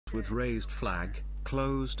with raised flag,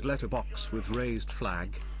 closed letterbox with raised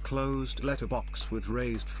flag, closed letterbox with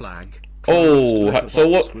raised flag. Oh, so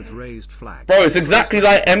what? With raised flag. Bro, it's exactly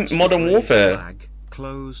like Modern Warfare.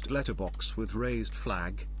 Closed letterbox with raised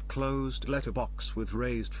flag, closed letterbox with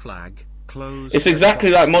raised flag, closed. It's exactly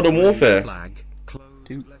like Modern Warfare.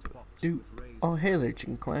 Dude. Oh, hey there,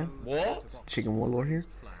 Chicken Clan. What? It's TheChickenWarlord here.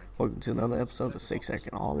 Welcome to another episode of 6ARAKIN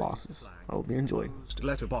All Losses. I hope you enjoyed.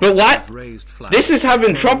 But what? This is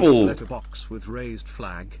having trouble. Letterbox with raised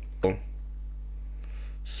flag.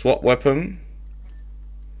 Swap weapon.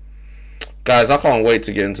 Guys, I can't wait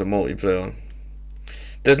to get into multiplayer.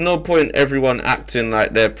 There's no point everyone acting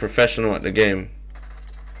like they're professional at the game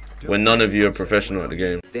when none of you are professional at the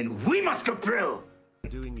game. Then we must go pro.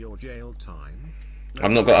 Doing your jail time.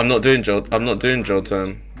 I'm not doing jail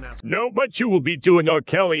time. No, but you will be doing R.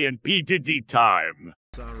 Kelly and P. Diddy time.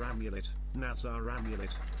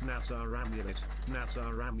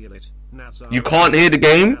 You can't hear the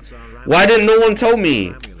game? Why didn't no one tell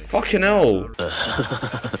me? Fucking hell.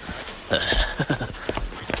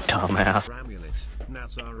 Dumbass.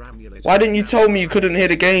 Why didn't you tell me you couldn't hear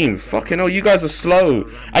the game? Fucking hell, you guys are slow.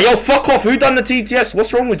 Hey, yo, fuck off. Who done the TTS?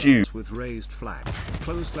 What's wrong with you? With raised flag.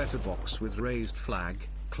 Closed letterbox with raised flag.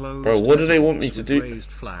 Closed. Bro, what do they want me to do?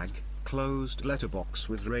 Raised flag. Closed letterbox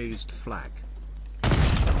with raised flag.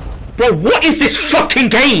 Bro, what is this fucking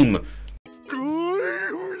game?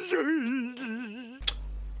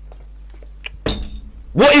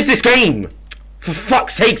 What is this game? For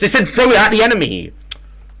fuck's sakes, they said throw it at the enemy.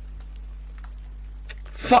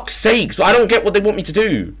 Fuck's sakes, I don't get what they want me to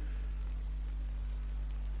do.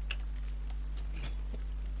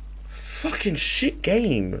 Fucking shit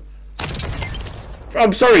game.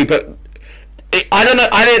 I'm sorry, but I don't know.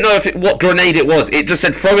 I didn't know what grenade it was. It just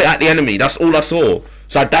said throw it at the enemy. That's all I saw.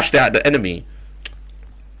 So I dashed it at the enemy.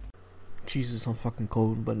 Jesus, I'm fucking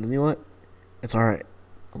cold, but you know what? It's alright.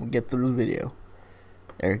 I'm gonna get through the video.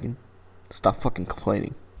 Arakin, stop fucking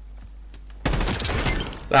complaining.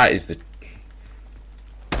 That is the...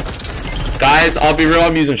 Guys, I'll be real,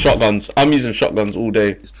 I'm using shotguns. I'm using shotguns all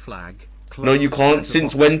day. No, you can't.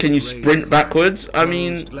 Since when can you sprint backwards? I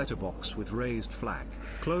mean...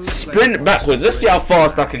 Sprint backwards. Let's see how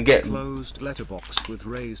fast I can get. Closed letterbox with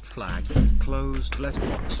raised flag. Closed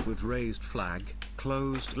letterbox with raised flag.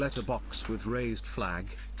 Closed letterbox with raised flag.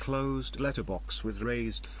 Closed letterbox with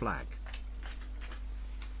raised flag.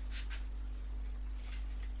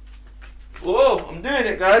 Whoa, I'm doing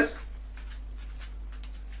it, guys.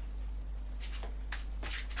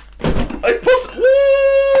 It's possible.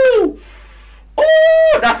 Woo!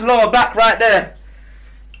 Oh, that's lower back right there.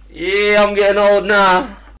 Yeah, I'm getting old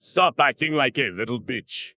now. Stop acting like a little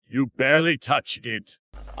bitch. You barely touched it.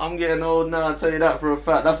 I'm getting old now, I'll tell you that for a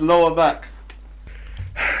fact. That's lower back.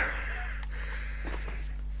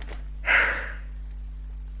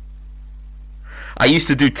 I used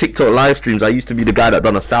to do TikTok live streams. I used to be the guy that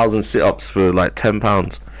done 1,000 sit-ups for like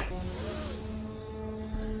 £10.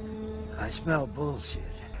 I smell bullshit.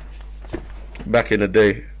 Back in the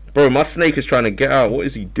day. Bro, my snake is trying to get out. What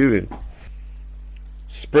is he doing?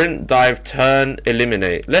 Sprint, dive, turn,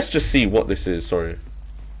 eliminate. Let's just see what this is, sorry.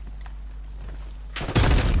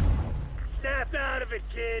 Snap out of it,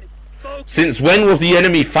 kid. Focus. Since when was the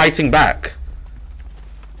enemy fighting back?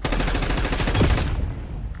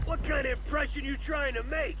 What kind of impression you trying to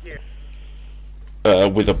make here?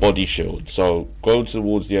 With a body shield. So, go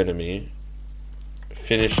towards the enemy.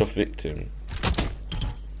 Finish off victim.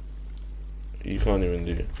 You can't even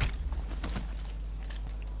do.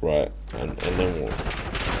 Right, and then what?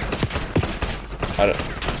 I don't...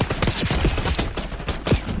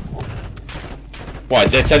 Why,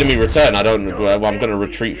 they're telling me return. I don't... Well, I'm gonna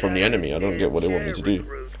retreat from the enemy. I don't get what they want me to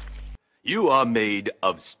do. You are made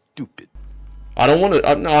of stupid. I don't want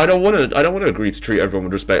to... no, I don't want to agree to treat everyone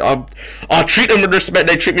with respect. I'll treat them with respect.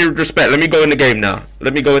 They treat me with respect. Let me go in the game now.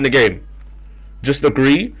 Let me go in the game. Just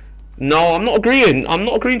agree? No, I'm not agreeing. I'm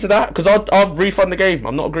not agreeing to that because I'll refund the game.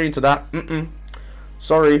 I'm not agreeing to that.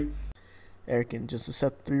 Sorry. Arakin, just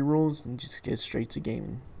accept 3 rules and just get straight to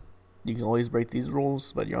gaming. You can always break these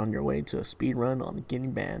rules, but you're on your way to a speed run on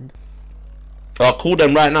getting banned. I'll call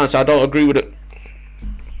them right now, so I don't agree with it.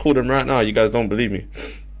 Call them right now, you guys don't believe me.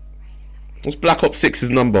 What's Black Ops 6's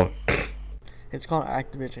number? It's called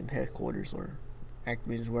Activision Headquarters, or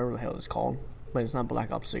Activision, whatever the hell it's called. But it's not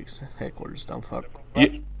Black Ops 6 Headquarters, dumb fuck.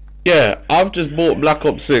 Yeah, I've just bought Black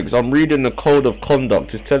Ops 6. I'm reading the code of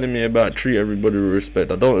conduct. It's telling me about treat everybody with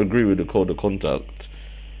respect. I don't agree with the code of conduct.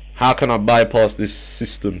 How can I bypass this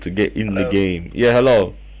system to get in the game? Yeah,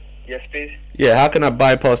 hello? Yes, please. Yeah, how can I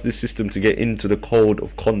bypass this system to get into the code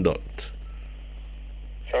of conduct?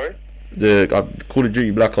 Sorry? The Call of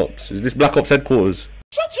Duty Black Ops. Is this Black Ops headquarters?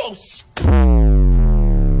 Shut your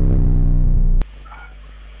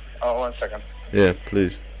Oh, 1 second. Yeah,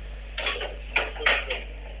 please.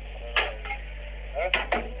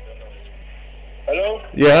 Hello?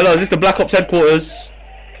 Yeah, hello. Is this the Black Ops headquarters?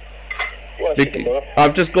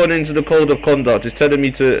 I've just gone into the code of conduct. It's telling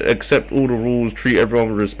me to accept all the rules, treat everyone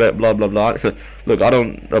with respect, blah blah blah. Look, I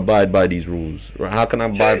don't abide by these rules. Right? How can I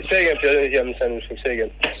abide? Say again, you understand? Say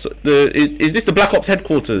again. So is this the Black Ops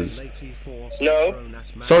headquarters? No.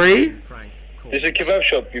 Sorry? It's a kebab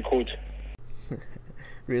shop you called.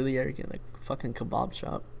 Really, Arrogant? Like fucking kebab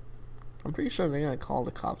shop? I'm pretty sure they're gonna call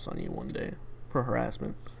the cops on you one day for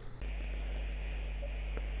harassment.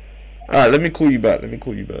 Alright, let me call you back. Let me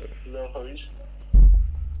call you back. No hurries.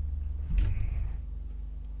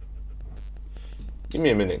 Give me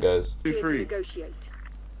a minute, guys. Be free. Negotiate.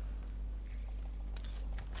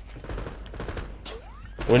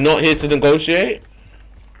 We're not here to negotiate?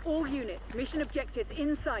 All units, mission objectives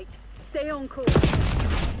in sight. Stay on course.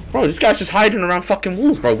 Bro, this guy's just hiding around fucking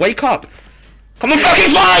walls, bro. Wake up. Come on,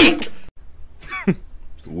 fucking fight!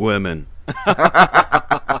 Women.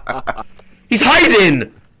 He's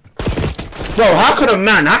hiding! Bro, how can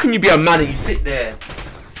you be a man and you sit there?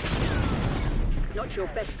 Not your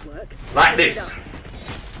best work. Like this.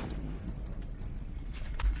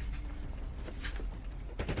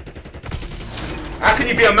 How can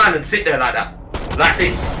you be a man and sit there like that? Like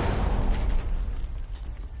this?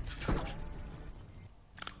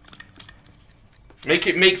 Make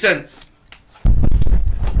it make sense.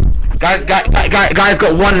 Guys got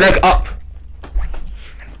one leg up.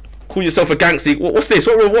 Call yourself a gangster. What's this?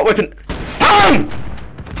 What weapon? BAM!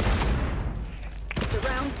 The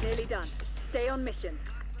round's nearly done. Stay on mission.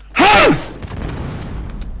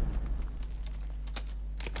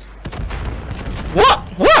 What?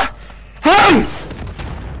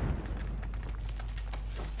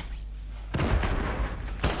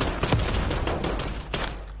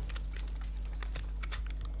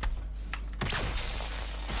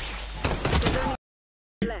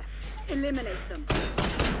 Left. Eliminate them.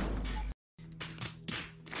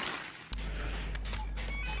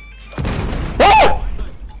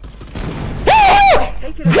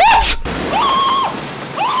 Take it What?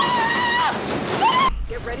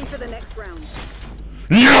 Get ready for the next round.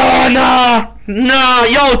 Nah.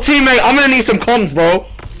 Yo, teammate, I'm gonna need some comms, bro.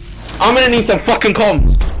 I'm gonna need some fucking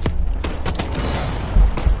comms.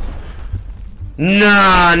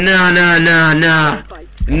 Nah.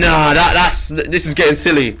 This is getting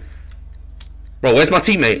silly. Bro, where's my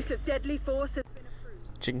teammate? Use of deadly force has been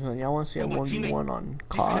approved. Chicken, y'all want to see a 1v1 on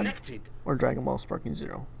COD or Dragon Ball Sparking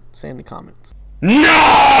Zero? Say in the comments. No!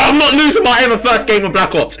 I'm not losing my ever first game of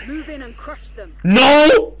Black Ops. Move in and crush them.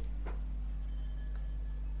 No!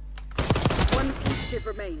 One fugitive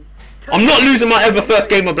remains. I'm not losing my ever first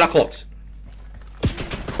game of Black Ops.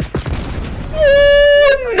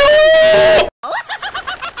 No!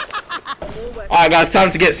 Alright guys, time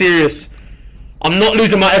to get serious. I'm not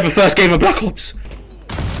losing my ever first game of Black Ops.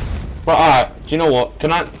 But alright, do you know what?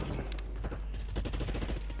 Can I...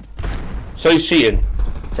 So he's cheating.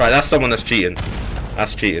 Right, that's someone that's cheating.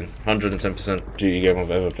 That's cheating. 110% duty game I've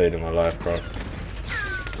ever played in my life, bro.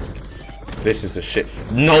 This is the shit.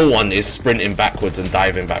 No one is sprinting backwards and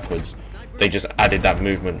diving backwards. They just added that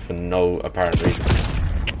movement for no apparent reason.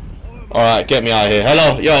 Alright, get me out of here.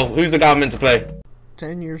 Hello, yo, who's the guy I'm meant to play?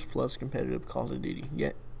 10 years plus competitive Call of Duty,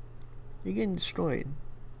 yet you're getting destroyed.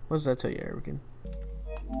 What does that tell you, Arrogant?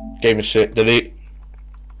 Game of shit. Delete.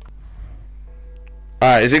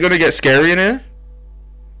 Alright, is it gonna get scary in here?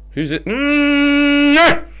 Who's it? Nine!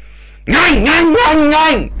 Who's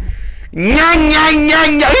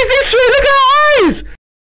this shit? Look at her eyes!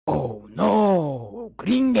 Oh no,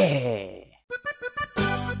 gringe!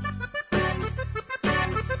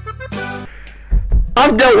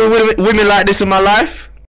 I've dealt with women like this in my life.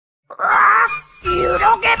 You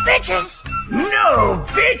don't get bitches! No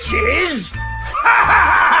bitches!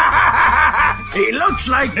 It looks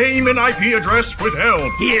like Name and IP address withheld.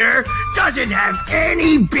 here doesn't have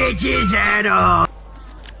any bitches at all.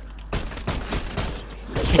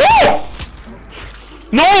 Oh!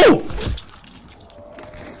 No!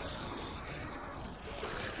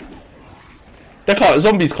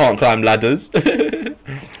 Zombies can't climb ladders.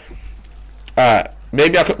 Alright,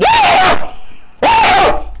 maybe I could.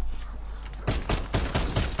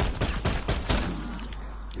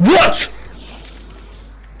 What?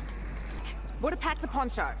 Would have packed a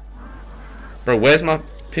poncho. Bro, where's my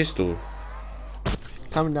pistol?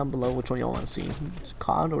 Comment down below which one y'all want to see.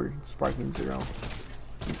 COD or Sparking Zero.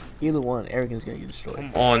 Either one, Arrogant's gonna get destroyed.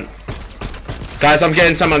 Come on. Guys, I'm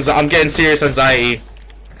getting serious anxiety.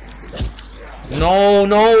 No,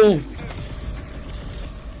 no.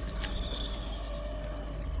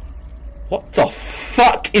 What the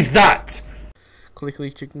fuck is that?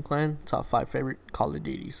 Quickly, Chicken Clan, top 5 favorite Call of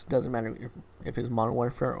Duties. Doesn't matter if it's Modern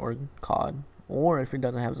Warfare or COD, or if it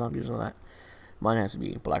doesn't have zombies or that. Mine has to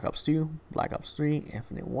be Black Ops 2, Black Ops 3,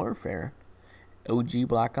 Infinite Warfare, OG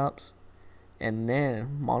Black Ops, and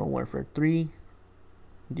then Modern Warfare 3,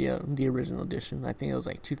 the original edition. I think it was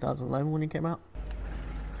like 2011 when it came out.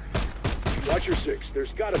 Watch your 6.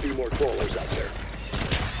 There's gotta be more trollers out there.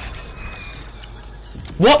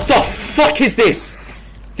 What the fuck is this?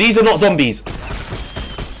 These are not zombies.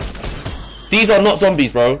 These are not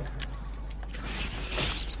zombies, bro.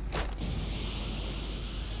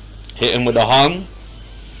 Hit him with the hung.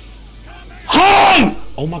 Hung!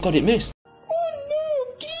 Oh my god, it missed. Oh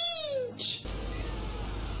no, cringe!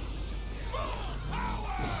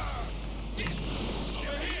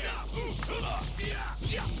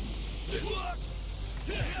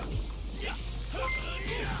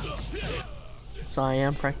 So I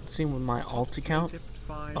am practicing with my alt account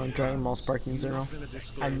on Dragon Ball Sparking Zero.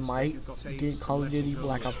 I might get Call of Duty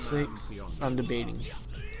Black Ops 6. I'm debating.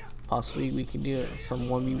 Possibly we can do some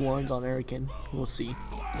 1v1s on Arakin. We'll see.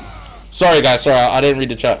 Sorry guys, sorry, I didn't read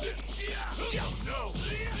the chat.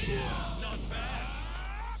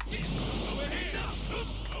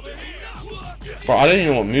 Bro, I don't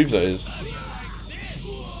even know what move that is.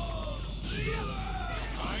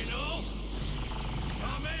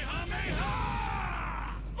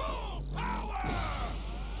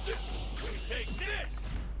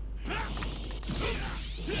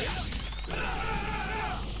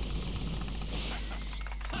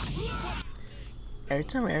 Every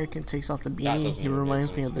time Arakin takes off the beanie, he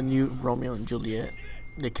reminds me of the new Romeo and Juliet,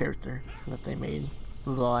 the character that they made,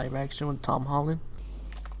 the live action with Tom Holland.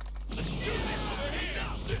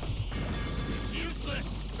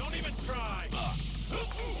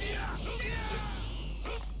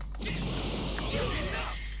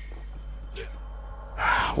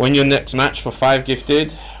 Win your next match for 5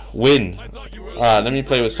 gifted. Win. Alright, let me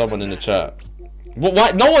play with someone in the chat. But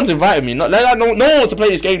why? No one's invited me. No one wants to play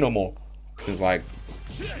this game no more. Since like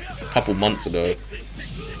a couple months ago.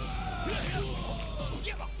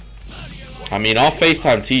 I mean, I'll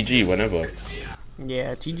FaceTime TG whenever.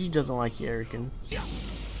 Yeah, TG doesn't like you, Arakin.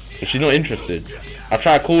 But she's not interested. I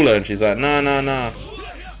try to call her and she's like, nah.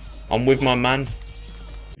 I'm with my man.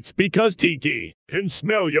 It's because TG can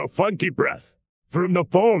smell your funky breath from the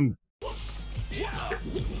phone.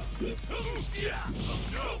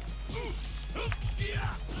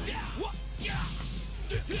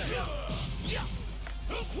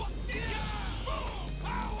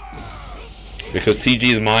 Because TG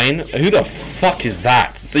is mine? Who the fuck is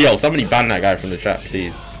that? So yo, somebody ban that guy from the chat,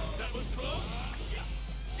 please.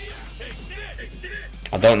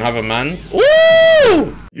 I don't have a man's.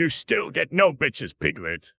 Woo! You still get no bitches,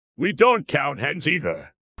 Piglet. We don't count hens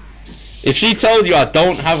either. If she tells you I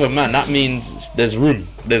don't have a man, that means there's room.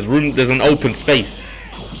 There's an open space.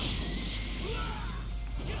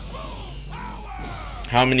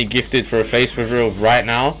 How many gifted for a face reveal right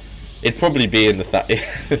now? It'd probably be in the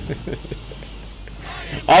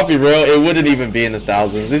I'll be real, it wouldn't even be in the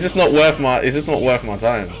thousands. It's just not worth my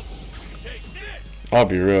time. I'll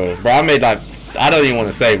be real. Bro, I made like, I don't even want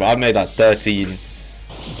to say, but I made like 13.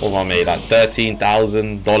 What have I made? Like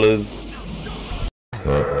 $13,000.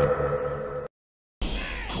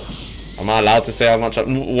 Am I allowed to say how much?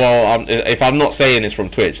 Well, if I'm not saying it's from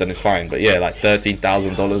Twitch, then it's fine. But yeah, like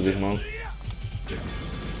 $13,000 this month.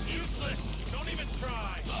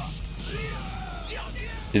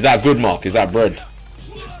 Is that good, Mark? Is that bread?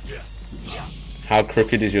 How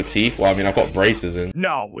crooked is your teeth? Well, I mean, I've got braces in.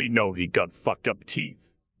 Now we know he got fucked up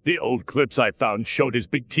teeth. The old clips I found showed his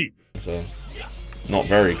big teeth. So, not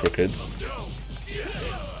very crooked.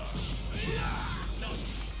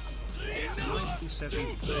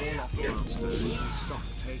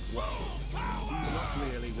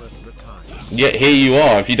 Yeah, here you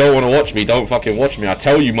are. If you don't want to watch me, don't fucking watch me. I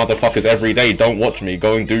tell you motherfuckers every day, don't watch me.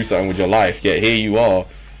 Go and do something with your life. Yet here you are.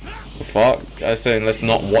 The fuck? I'm saying let's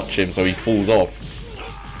not watch him so he falls off.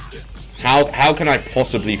 How can I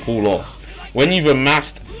possibly fall off? When you've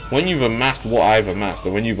amassed what I've amassed,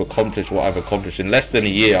 and when you've accomplished what I've accomplished in less than a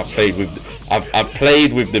year, I've played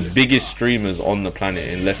with the biggest streamers on the planet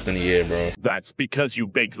in less than a year, bro. That's because you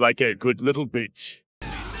baked like a good little bitch.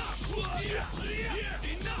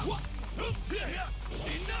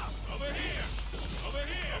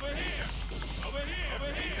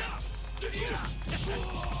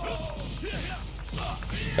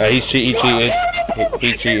 He cheated.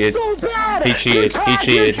 He cheated. He cheated. He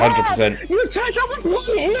cheated.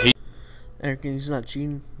 100%. Arakin, he's not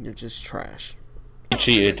cheating. You're just trash.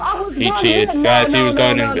 cheated. He going cheated. in. Guys, he was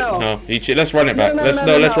going in. No, he cheated. Let's run it back.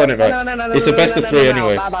 Let's run it back. It's a best of 3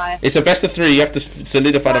 anyway. It's a best of 3. You have to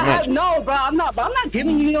solidify the match. No, bro, I'm not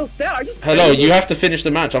giving you no set. Are you Hello, you have to finish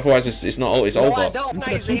the match. Otherwise, it's not. It's over. I don't.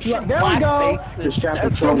 There we go. Just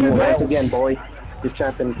champion trolling once again, boy. Just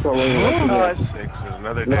champion trolling once again. 6 is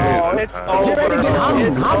another day. It's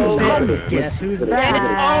over. Guess who's back?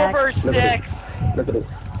 It's over, 6. Look at this.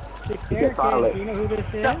 Get solid. You know who this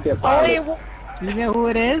is? Get solid. You know who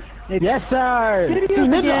it is? Yes, sir. See,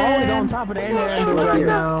 nigga always on top of the internet right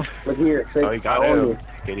now. Look here. Oh, you got him.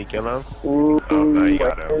 Did he kill him? Ooh, Oh, no, you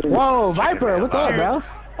got him. Whoa, Viper, what's up, bro?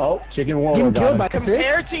 Oh, Chicken Warlord Getting killed by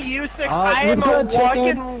Compared to you, 6, I am a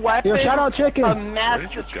walking weapon Yo, shout out Chicken. of mass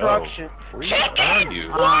destruction. Chicken!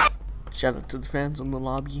 Shout out to the fans in the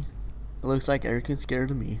lobby. It looks like Arakin's scared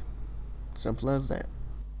of me. Simple as that.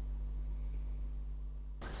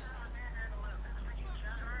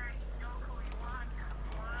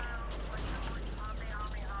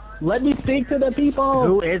 Let me speak to the people.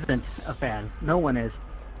 Who isn't a fan? No one is.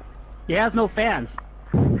 He has no fans.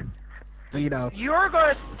 You know. You're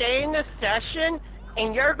gonna stay in this session,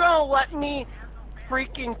 and you're gonna let me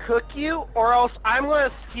freaking cook you, or else I'm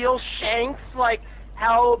gonna steal Shanks like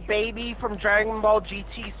how Baby from Dragon Ball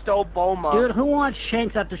GT stole Bulma. Dude, who wants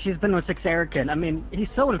Shanks after she's been with 6ARAKIN? I mean, he's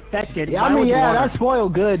so infected. Yeah, I mean, yeah, that's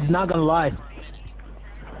spoiled goods, not gonna lie.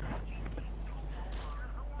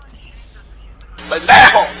 But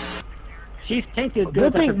now! She's tainted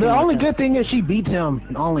Good thing, the only good thing is she beats him,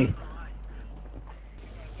 only.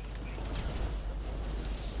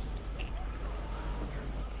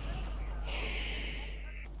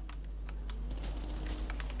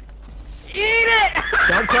 Eat it!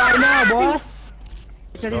 Don't cry now, boy.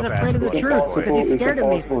 He said he's afraid of the truth because he's scared of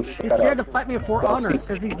me. He's scared to fight me for honor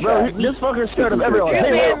because he's Bro, this fucker's scared of everyone. He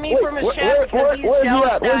banned me from his chef because he's jealous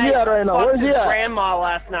that Where's he at right now? Where's he at? grandma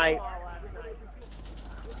last night.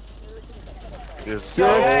 Just Yo,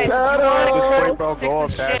 guys, bro, go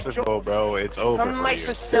on past this goal, bro. It's over Come to for my you.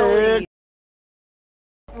 facility.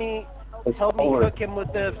 Help me cook him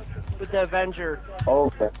with the Avenger.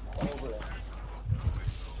 Over.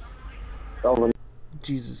 Over.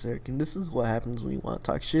 Jesus, Arakin, this is what happens when you want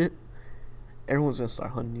to talk shit. Everyone's gonna start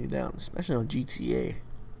hunting you down, especially on GTA.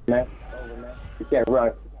 Man. You can't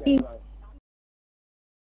run.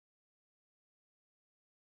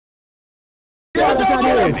 Get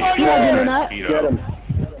him.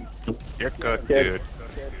 You're cooked, dude.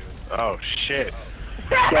 Oh, shit.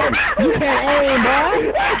 Get him. You can't aim,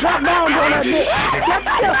 boy. Drop down, bro, that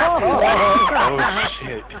Oh,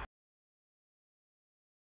 shit.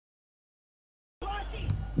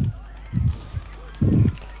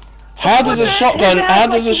 How does a shotgun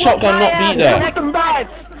not beat that? Hit them bats.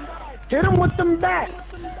 Hit him with them bats.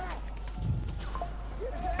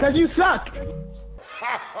 Cause you suck.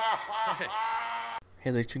 Hey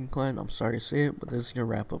there, Chicken Clan, I'm sorry to say it, but this is gonna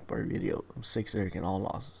wrap up our video of 6ARAKIN all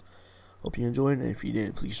losses. Hope you enjoyed, and if you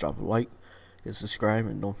did, please drop a like, hit subscribe,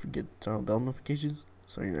 and don't forget to turn on bell notifications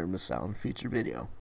so you never miss out on a future video.